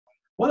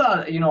What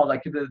are,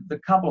 like the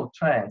couple of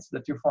trends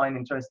that you find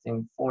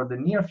interesting for the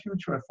near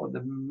future and for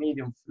the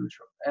medium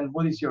future? And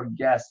what is your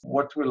guess?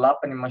 What will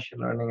happen in machine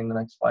learning in the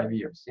next 5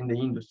 years in the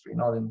industry,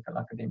 not in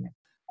academia?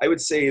 I would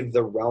say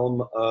the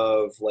realm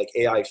of like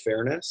AI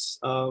fairness,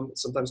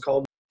 sometimes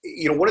called.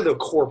 One of the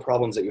core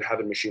problems that you have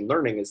in machine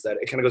learning is that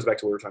it kind of goes back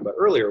to what we were talking about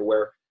earlier,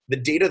 where the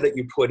data that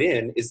you put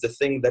in is the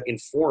thing that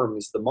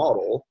informs the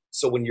model.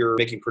 So when you're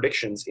making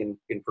predictions in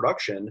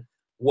production,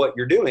 what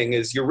you're doing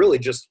is you're really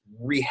just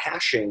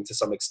rehashing to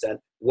some extent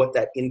what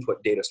that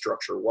input data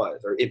structure was,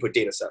 or input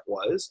data set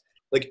was.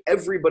 Like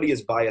everybody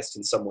is biased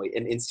in some way,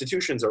 and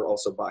institutions are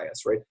also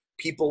biased, right?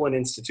 People and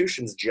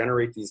institutions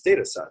generate these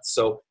data sets.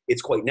 So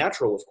it's quite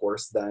natural, of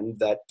course, then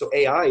that so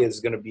AI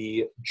is going to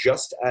be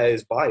just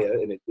as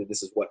biased, and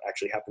this is what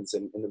actually happens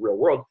in the real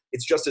world,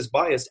 it's just as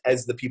biased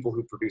as the people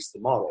who produce the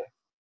model.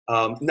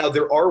 Now,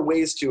 there are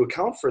ways to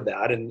account for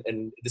that, and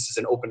this is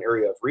an open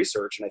area of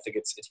research, and I think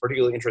it's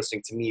particularly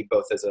interesting to me,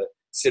 both as a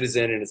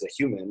citizen and as a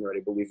human, right? I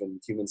believe in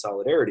human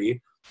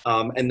solidarity,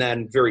 and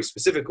then very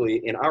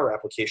specifically in our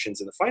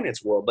applications in the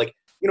finance world. Like,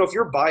 if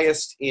you're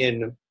biased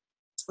in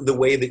the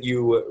way that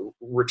you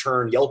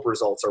return Yelp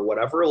results or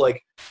whatever,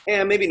 like,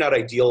 maybe not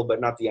ideal, but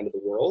not the end of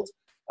the world.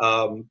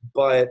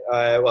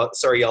 Well,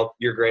 sorry, Yelp,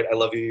 you're great. I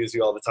love you, use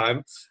you all the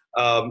time.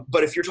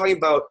 But if you're talking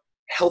about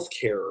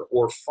healthcare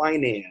or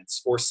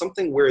finance or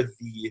something where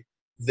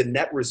the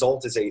net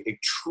result is a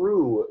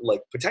true,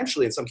 like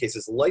potentially in some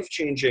cases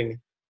life-changing,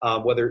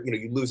 whether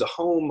you lose a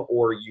home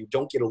or you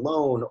don't get a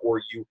loan or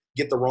you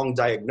get the wrong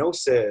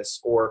diagnosis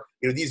or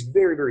these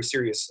very, very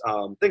serious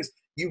things,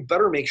 you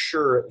better make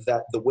sure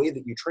that the way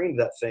that you trained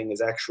that thing is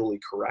actually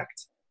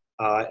correct.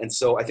 And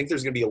so I think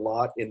there's going to be a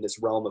lot in this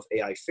realm of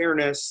AI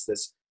fairness,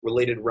 this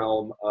related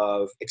realm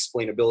of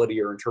explainability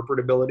or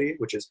interpretability,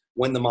 which is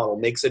when the model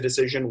makes a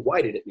decision,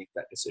 why did it make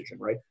that decision,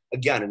 right?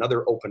 Again,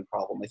 another open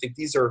problem. I think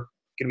these are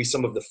going to be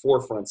some of the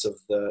forefronts of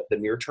the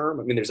near term.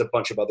 I mean, there's a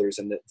bunch of others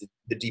in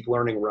the deep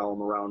learning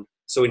realm around.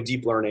 So in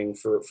deep learning,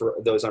 for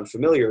those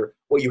unfamiliar,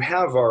 what you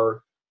have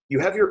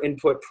your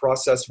input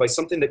processed by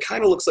something that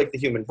kind of looks like the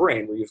human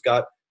brain, where you've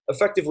got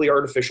effectively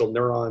artificial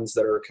neurons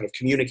that are kind of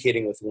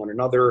communicating with one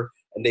another,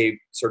 and they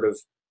sort of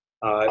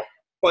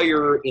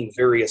fire in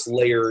various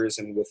layers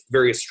and with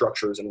various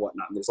structures and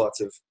whatnot. And there's lots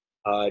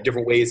of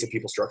different ways that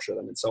people structure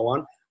them and so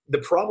on. The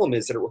problem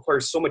is that it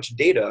requires so much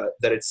data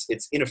that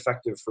it's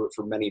ineffective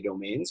for many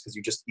domains, because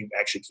you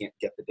actually can't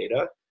get the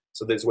data.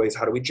 So there's ways,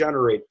 how do we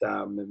generate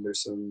them? And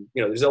there's some,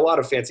 there's a lot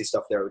of fancy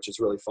stuff there, which is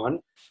really fun.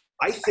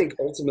 I think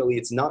ultimately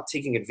it's not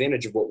taking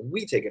advantage of what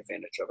we take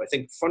advantage of. I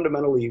think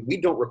fundamentally we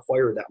don't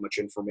require that much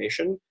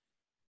information.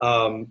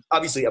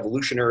 Obviously,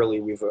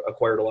 evolutionarily, we've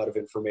acquired a lot of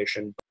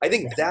information. I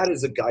think that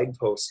is a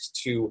guidepost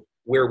to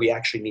where we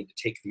actually need to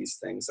take these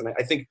things. And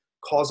I think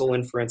causal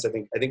inference, I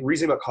think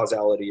reasoning about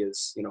causality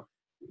is,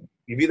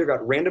 you've either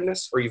got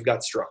randomness or you've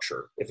got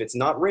structure. If it's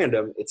not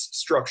random, it's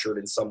structured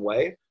in some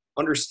way.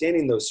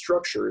 Understanding those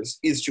structures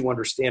is to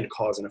understand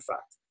cause and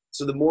effect.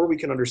 So the more we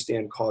can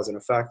understand cause and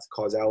effect,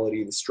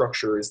 causality, the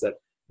structures that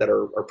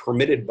are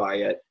permitted by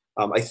it,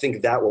 I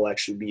think that will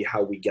actually be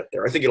how we get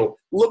there. I think it'll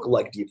look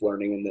like deep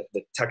learning and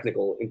the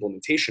technical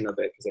implementation of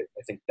it, because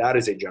I think that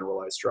is a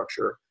generalized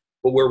structure.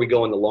 But where we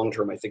go in the long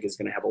term, I think, is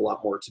going to have a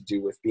lot more to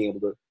do with being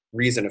able to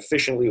reason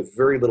efficiently with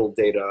very little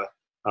data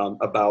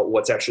about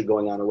what's actually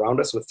going on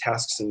around us with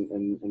tasks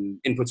and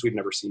inputs we've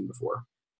never seen before.